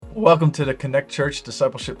Welcome to the Connect Church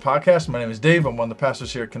Discipleship Podcast. My name is Dave. I'm one of the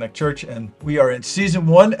pastors here at Connect Church, and we are in Season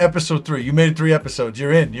 1, Episode 3. You made it 3 episodes.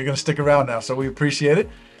 You're in. You're going to stick around now, so we appreciate it.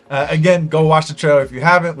 Again, go watch the trailer if you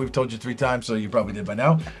haven't. We've told you 3 times, so you probably did by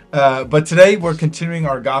now. But today, we're continuing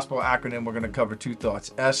our gospel acronym. We're going to cover 2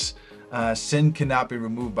 thoughts. S, sin cannot be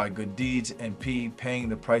removed by good deeds, and P, paying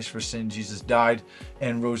the price for sin. Jesus died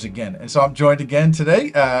and rose again. And so I'm joined again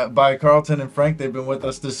today by Carlton and Frank. They've been with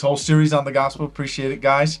us this whole series on the gospel. Appreciate it,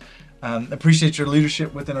 guys. Appreciate your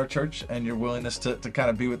leadership within our church and your willingness to kind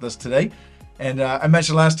of be with us today. And I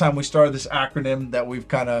mentioned last time we started this acronym that we've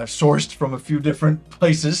kind of sourced from a few different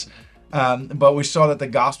places. But we saw that the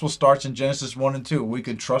gospel starts in Genesis 1 and 2. We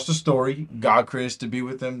can trust the story. God created us to be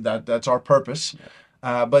with him. That's our purpose.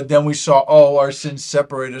 But then we saw, our sins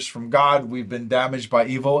separate us from God. We've been damaged by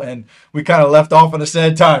evil, and we kind of left off on a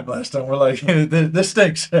sad time last time. We're like, this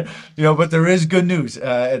stinks, but there is good news.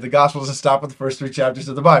 The gospel doesn't stop with the first 3 chapters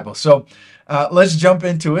of the Bible. So let's jump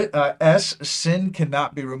into it. S, sin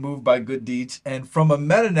cannot be removed by good deeds. And from a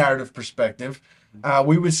meta-narrative perspective,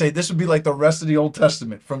 we would say this would be like the rest of the Old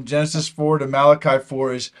Testament. From Genesis 4 to Malachi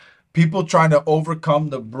 4 is people trying to overcome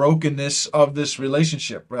the brokenness of this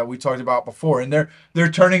relationship that we talked about before. And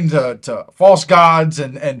they're turning to false gods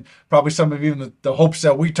and probably some of even the hopes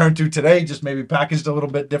that we turn to today, just maybe packaged a little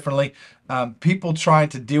bit differently. People trying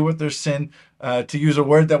to deal with their sin, to use a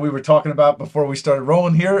word that we were talking about before we started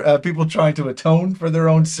rolling here, people trying to atone for their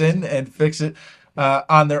own sin and fix it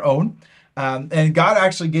on their own. And God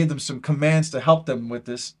actually gave them some commands to help them with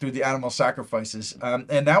this through the animal sacrifices.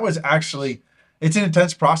 And that was actually... It's an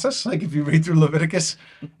intense process. Like if you read through Leviticus,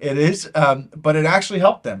 it is. But it actually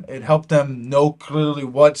helped them. It helped them know clearly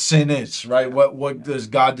what sin is, right? What does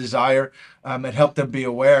God desire? It helped them be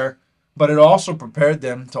aware. But it also prepared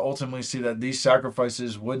them to ultimately see that these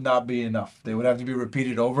sacrifices would not be enough. They would have to be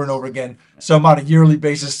repeated over and over again, some on a yearly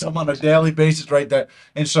basis, some on a daily basis, right?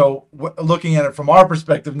 And so looking at it from our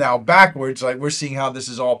perspective now backwards, like we're seeing how this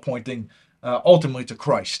is all pointing ultimately to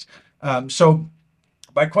Christ. So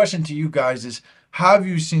my question to you guys is, have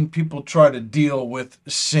you seen people try to deal with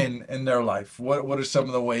sin in their life? What are some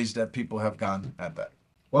of the ways that people have gone at that?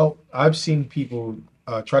 Well, I've seen people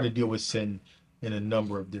try to deal with sin in a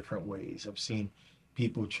number of different ways. I've seen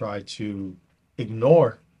people try to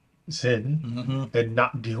ignore sin and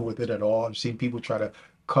not deal with it at all. I've seen people try to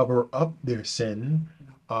cover up their sin,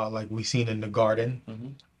 like we've seen in the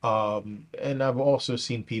garden. And I've also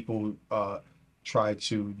seen people try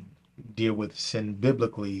to deal with sin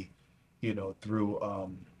biblically, through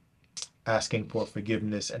asking for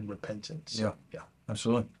forgiveness and repentance. Yeah,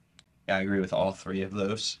 absolutely. Yeah, I agree with all 3 of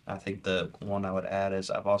those. I think the one I would add is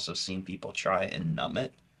I've also seen people try and numb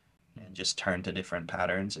it and just turn to different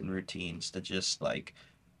patterns and routines to just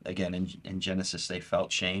again, in Genesis, they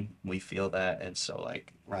felt shame. We feel that. And so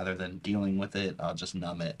rather than dealing with it, I'll just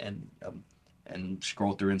numb it and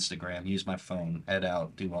scroll through Instagram, use my phone, head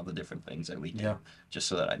out, do all the different things that we do, just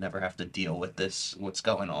so that I never have to deal with what's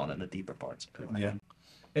going on in the deeper parts of it. Yeah.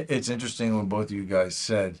 It's interesting what both of you guys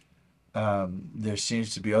said. There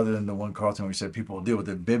seems to be, other than the one Carlton where he said people will deal with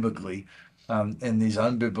it biblically, in these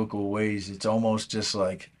unbiblical ways, it's almost just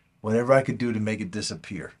like whatever I could do to make it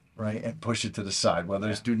disappear, right? And push it to the side, whether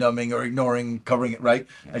it's do numbing or ignoring, covering it, right?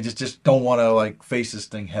 I just don't want to face this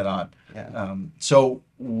thing head on. So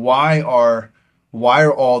why are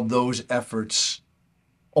all those efforts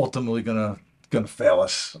ultimately gonna fail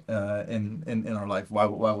us in our life? Why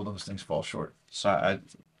will those things fall short? So I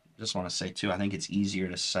just want to say too, I think it's easier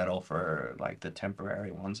to settle for the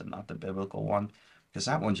temporary ones and not the biblical one, because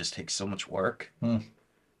that one just takes so much work,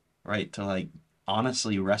 right? To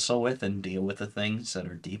honestly wrestle with and deal with the things that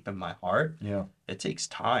are deep in my heart. Yeah, it takes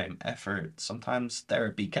time, effort, sometimes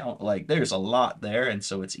therapy count. There's a lot there, and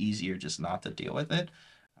so it's easier just not to deal with it.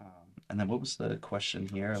 And then what was the question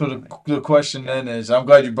here? So the question then is, I'm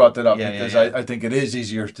glad you brought that up because I think it is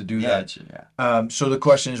easier to do that. So the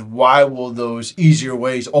question is, why will those easier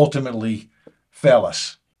ways ultimately fail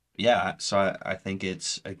us? Yeah, so I think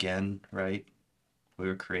it's, again, right, we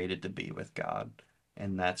were created to be with God,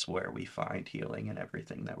 and that's where we find healing and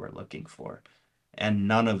everything that we're looking for. And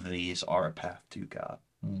none of these are a path to God.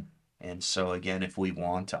 And so, again, if we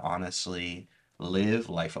want to honestly live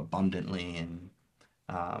life abundantly and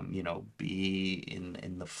be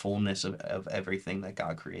in the fullness of everything that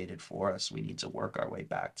God created for us, we need to work our way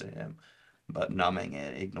back to him. But numbing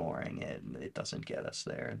it, ignoring it, it doesn't get us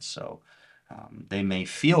there. And so they may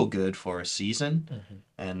feel good for a season,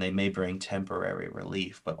 and they may bring temporary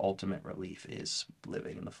relief, but ultimate relief is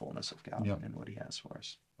living in the fullness of God and what he has for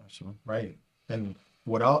us. Absolutely. Right. And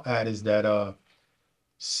what I'll add is that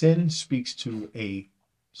sin speaks to a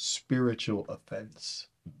spiritual offense.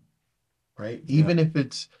 right? Yeah.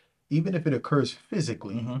 Even if it occurs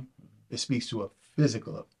physically, Mm-hmm. it speaks to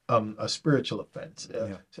a spiritual offense.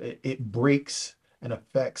 Yeah. So it breaks and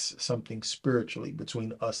affects something spiritually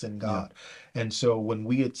between us and Yeah. God. And so when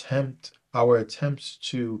we our attempts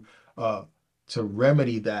uh, to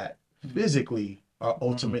remedy that physically are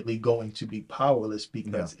ultimately going to be powerless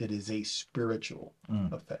because it is a spiritual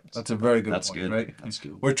offense. That's a very good That's point, good. right? That's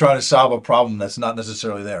good. We're trying to solve a problem that's not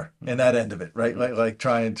necessarily there in that end of it, right? Like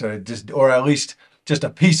trying to just, or at least just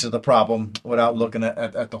a piece of the problem without looking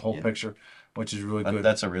at the whole Yeah. picture, which is really good.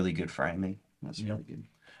 That's a really good framing. That's Yeah. really good.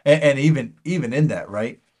 And even in that,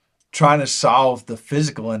 right? Trying to solve the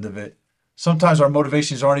physical end of it, sometimes our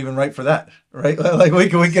motivations aren't even right for that, right? Like we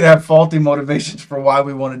could have faulty motivations for why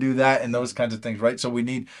we want to do that and those kinds of things, right? So we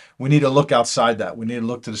need to look outside that. We need to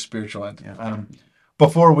look to the spiritual end. Yeah.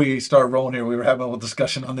 Before we start rolling here, we were having a little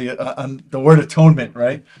discussion on the word atonement,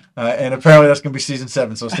 right? And apparently that's going to be season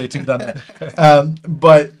 7, so stay tuned on that.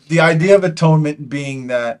 But the idea of atonement being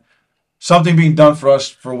that something being done for us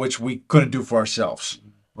for which we couldn't do for ourselves,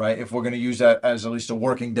 right? If we're going to use that as at least a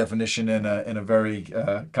working definition in a very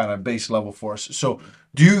kind of base level for us. So,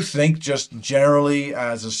 do you think just generally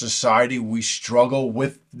as a society we struggle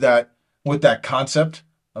with that concept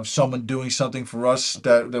of someone doing something for us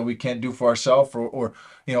that we can't do for ourselves, or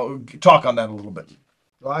talk on that a little bit?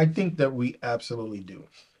 Well, I think that we absolutely do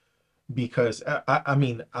because I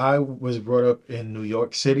mean, I was brought up in New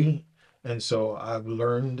York City, and so I've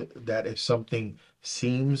learned that if something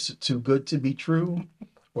seems too good to be true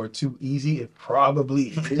or too easy, it probably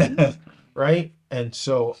is, right? And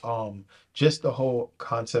so, just the whole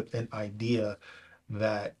concept and idea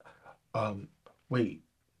that, um, wait,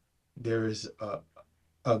 there is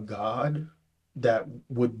a God that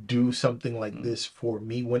would do something like this for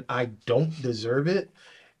me when I don't deserve it,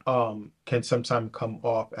 can sometimes come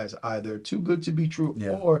off as either too good to be true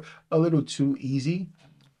Yeah. or a little too easy.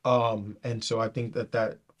 And so I think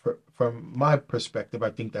from my perspective,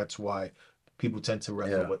 I think that's why people tend to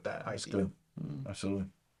wrestle Yeah, with that that's idea. good. Absolutely.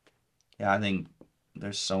 Yeah, I think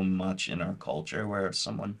there's so much in our culture where if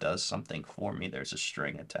someone does something for me, there's a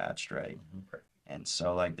string attached, right? And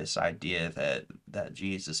so like this idea that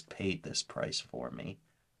Jesus paid this price for me,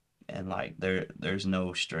 and like there's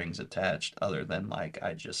no strings attached other than like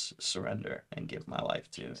I just surrender and give my life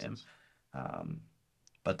to him.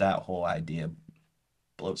 But that whole idea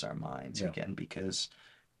blows our minds Yeah. again because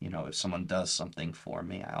if someone does something for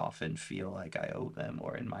me, I often feel like I owe them,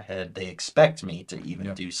 or in my head they expect me to even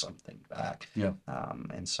Yeah. do something back. Yeah.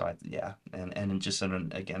 And so and just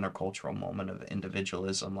again, a cultural moment of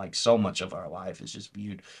individualism, like so much of our life is just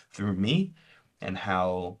viewed through me and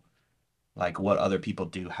how, like, what other people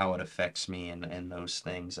do, how it affects me, and those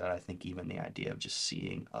things that I think even the idea of just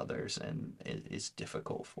seeing others and is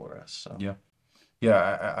difficult for us. So Yeah. Yeah,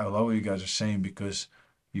 I love what you guys are saying because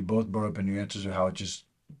you both brought up in your answers of how it just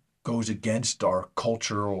goes against our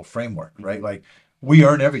cultural framework, right? Like we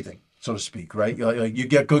earn everything, so to speak, right? Like you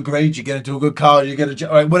get good grades, you get into a good college, you get a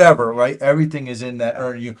job, right? Whatever, right? Everything is in that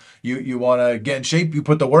earn. You want to get in shape, you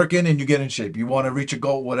put the work in, and you get in shape. You want to reach a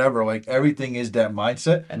goal, whatever. Like everything is that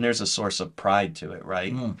mindset. And there's a source of pride to it,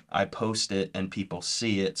 right? I post it and people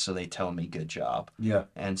see it, so they tell me good job. Yeah.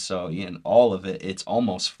 And so in all of it, it's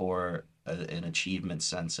almost for an achievement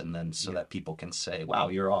sense, and then so that people can say, "Wow,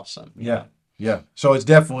 you're awesome." Yeah. Yeah. So it's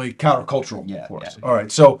definitely countercultural for us. Yeah. All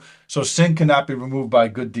right. So sin cannot be removed by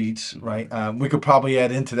good deeds, right? We could probably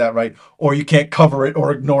add into that, right? Or you can't cover it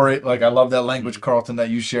or ignore it. Like I love that language, Carlton,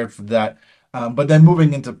 that you shared for that. But then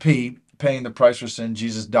moving into P, paying the price for sin,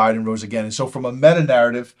 Jesus died and rose again. And so from a meta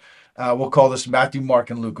narrative, we'll call this Matthew,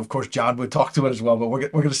 Mark, and Luke. Of course, John would talk to it as well, but we're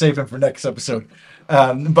going to save him for next episode.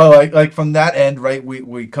 But like from that end, right?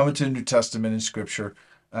 We come into the New Testament in Scripture.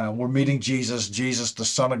 We're meeting Jesus, the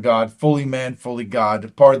Son of God, fully man, fully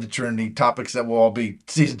God, part of the Trinity, topics that will all be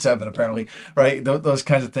season 7, apparently, right? Those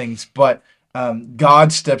kinds of things. But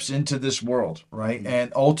God steps into this world, right?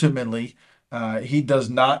 And ultimately, he does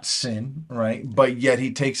not sin, right? But yet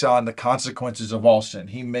he takes on the consequences of all sin.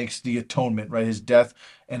 He makes the atonement, right? His death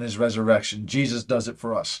and his resurrection. Jesus does it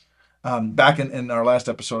for us. Back in our last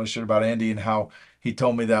episode, I shared about Andy and how he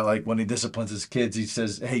told me that like when he disciplines his kids, he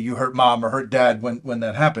says, "Hey, you hurt mom or hurt dad when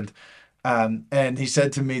that happened." And he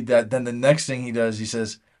said to me that then the next thing he does, he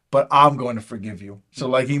says, "But I'm going to forgive you." So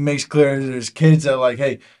like he makes clear to his kids that like,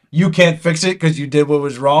 "Hey, you can't fix it because you did what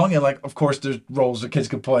was wrong." And like, of course, there's roles the kids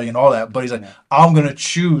could play and all that. But he's like, "I'm going to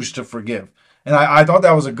choose to forgive." And I thought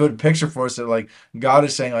that was a good picture for us that like God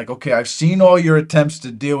is saying like, okay, I've seen all your attempts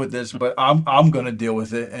to deal with this, but I'm going to deal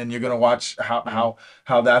with it, and you're going to watch how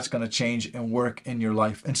that's going to change and work in your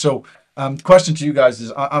life. And so, question to you guys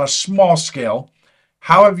is on a small scale,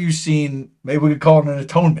 how have you seen, maybe we could call it an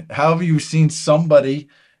atonement, how have you seen somebody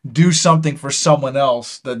do something for someone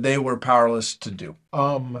else that they were powerless to do?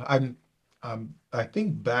 I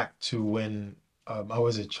think back to when I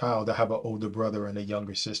was a child. I have an older brother and a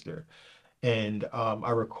younger sister, and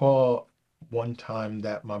I recall one time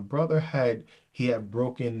that my brother he had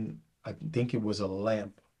broken, I think it was a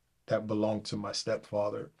lamp that belonged to my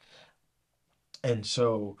stepfather, and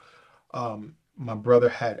so my brother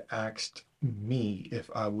had asked me if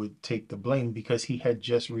I would take the blame because he had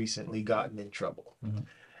just recently gotten in trouble. Mhm.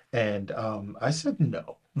 And I said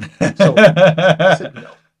no. So I said no.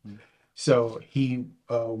 So he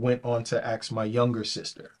went on to ask my younger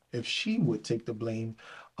sister if she would take the blame,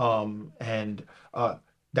 and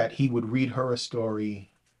that he would read her a story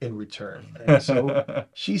in return. And so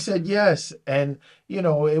she said yes. And,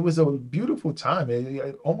 it was a beautiful time.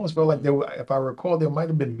 It almost felt like if I recall, there might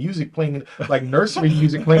have been music playing, like nursery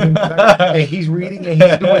music playing in the background. And he's reading and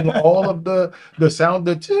he's doing all of the sound,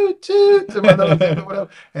 the toot, toot, whatever.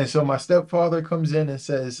 And so my stepfather comes in and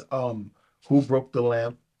says, who broke the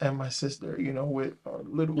lamp? And my sister, with a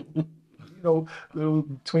little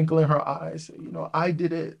twinkle in her eyes, I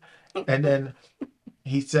did it. And then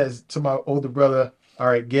he says to my older brother, all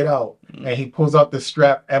right, get out. And he pulls out the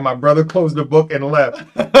strap, and my brother closed the book and left.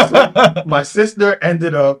 So my sister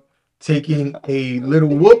ended up taking a little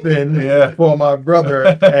whooping for my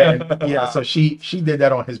brother. And so she did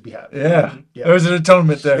that on his behalf. Yeah. There was an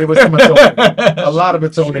atonement there. It was some atonement. A lot of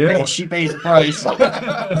atonement. She paid the price.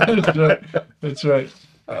 That's right. That's right.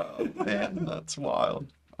 Oh man, that's wild.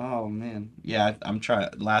 Oh man, yeah. I'm trying.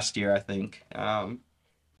 Last year, I think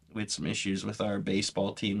we had some issues with our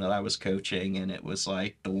baseball team that I was coaching, and it was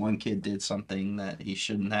like the one kid did something that he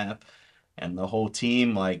shouldn't have, and the whole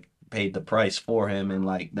team like paid the price for him, and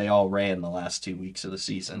like they all ran the last 2 weeks of the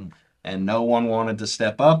season, and no one wanted to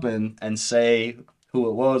step up and say who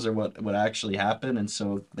it was or what actually happened, and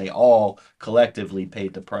so they all collectively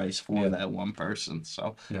paid the price for that one person.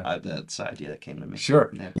 So that's the idea that came to me. Sure.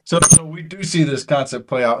 Yeah. So we do see this concept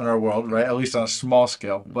play out in our world, right? At least on a small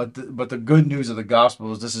scale. But the good news of the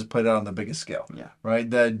gospel is this is played out on the biggest scale. Yeah. Right?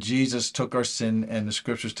 That Jesus took our sin, and the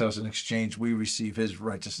scriptures tell us in exchange we receive his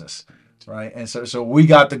righteousness. Right? And so we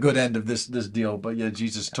got the good end of this deal, but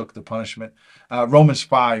Jesus took the punishment. Romans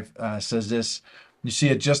 5 says this. You see,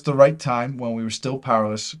 at just the right time, when we were still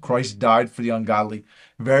powerless, Christ died for the ungodly.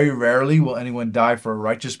 Very rarely will anyone die for a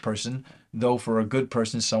righteous person, though for a good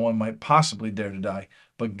person, someone might possibly dare to die.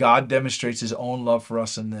 But God demonstrates his own love for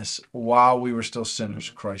us in this. While we were still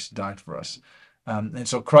sinners, Christ died for us. And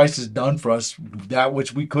so Christ has done for us that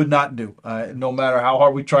which we could not do. No matter how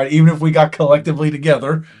hard we tried, even if we got collectively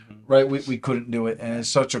together, right, we couldn't do it. And it's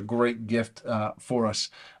such a great gift for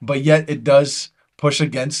us. But yet it does push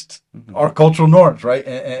against our cultural norms, right?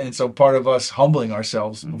 And so part of us humbling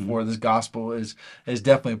ourselves before this gospel is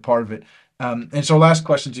definitely a part of it. And so last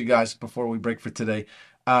question to you guys before we break for today.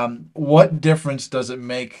 What difference does it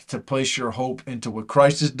make to place your hope into what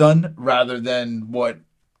Christ has done rather than what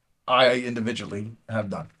I individually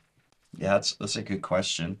have done? Yeah, that's a good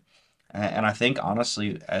question. And I think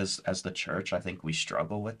honestly, as the church, I think we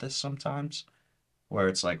struggle with this sometimes, where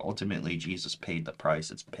it's like ultimately Jesus paid the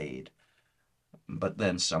price, it's paid. But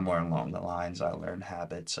then somewhere along the lines, I learned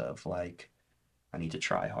habits of like, I need to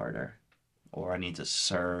try harder, or I need to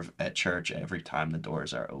serve at church every time the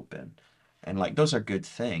doors are open. And like, those are good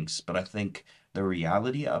things. But I think the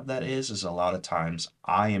reality of that is a lot of times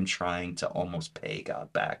I am trying to almost pay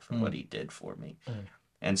God back for what he did for me.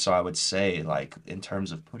 And so I would say, like, in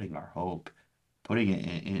terms of putting our hope, putting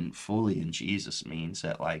it in fully in Jesus means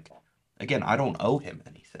that, like, again, I don't owe him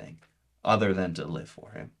anything other than to live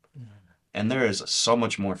for him. And there is so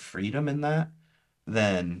much more freedom in that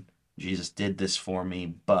than Jesus did this for me,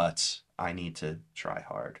 but I need to try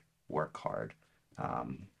hard, work hard,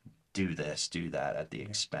 do this, do that at the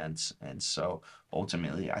expense. And so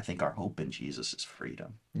ultimately, I think our hope in Jesus is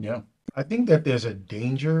freedom. Yeah. I think that there's a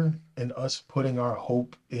danger in us putting our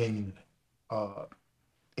hope in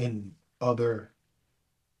other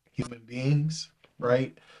human beings,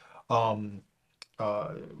 right? As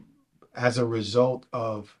a result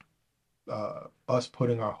of us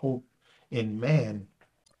putting our hope in man,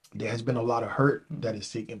 there has been a lot of hurt that has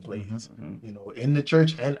taken place, in the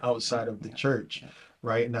church and outside of the church,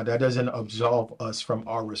 right? Now, that doesn't absolve us from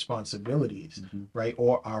our responsibilities, right,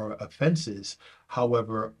 or our offenses.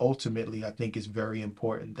 However, ultimately, I think it's very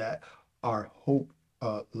important that our hope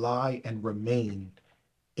lie and remain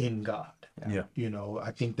in God. Yeah.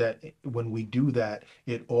 I think that when we do that,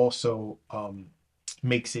 it also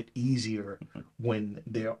makes it easier when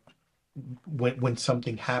there when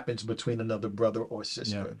something happens between another brother or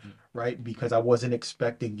sister, Yeah. right? Because I wasn't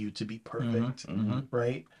expecting you to be perfect, Mhm.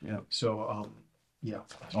 right? Yeah. So, yeah.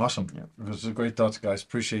 Awesome. Yeah. Those are great thoughts, guys.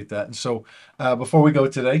 Appreciate that. And so, before we go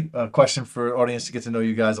today, a question for audience to get to know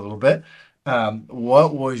you guys a little bit.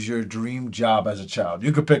 What was your dream job as a child?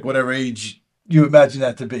 You could pick whatever age you imagine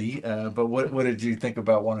that to be, but what did you think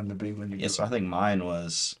about wanting to be when you Yeah, grew so I up? think mine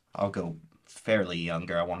was, I'll go fairly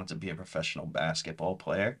younger. I wanted to be a professional basketball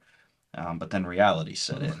player. But then reality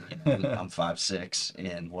set in. I'm 5'6"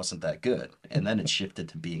 and wasn't that good. And then it shifted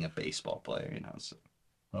to being a baseball player, So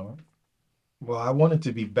All right. Well, I wanted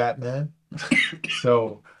to be Batman.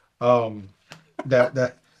 So, um, that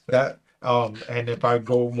that and if I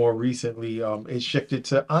go more recently, it shifted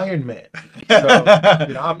to Iron Man. So,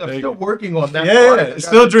 I'm still working on that Yeah, part. yeah, it's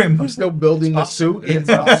still a dream. I'm still building the suit in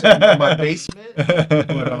my basement,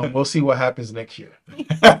 but we'll see what happens next year.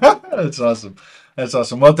 That's awesome. That's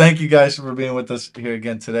awesome. Well, thank you guys for being with us here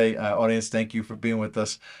again today. Audience, thank you for being with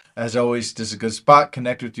us. As always, this is a good spot.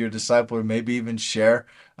 Connect with your disciple or maybe even share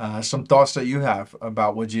some thoughts that you have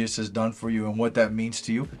about what Jesus has done for you and what that means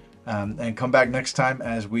to you. And come back next time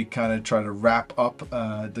as we kind of try to wrap up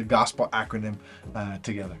the gospel acronym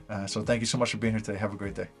together. So thank you so much for being here today. Have a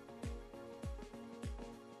great day.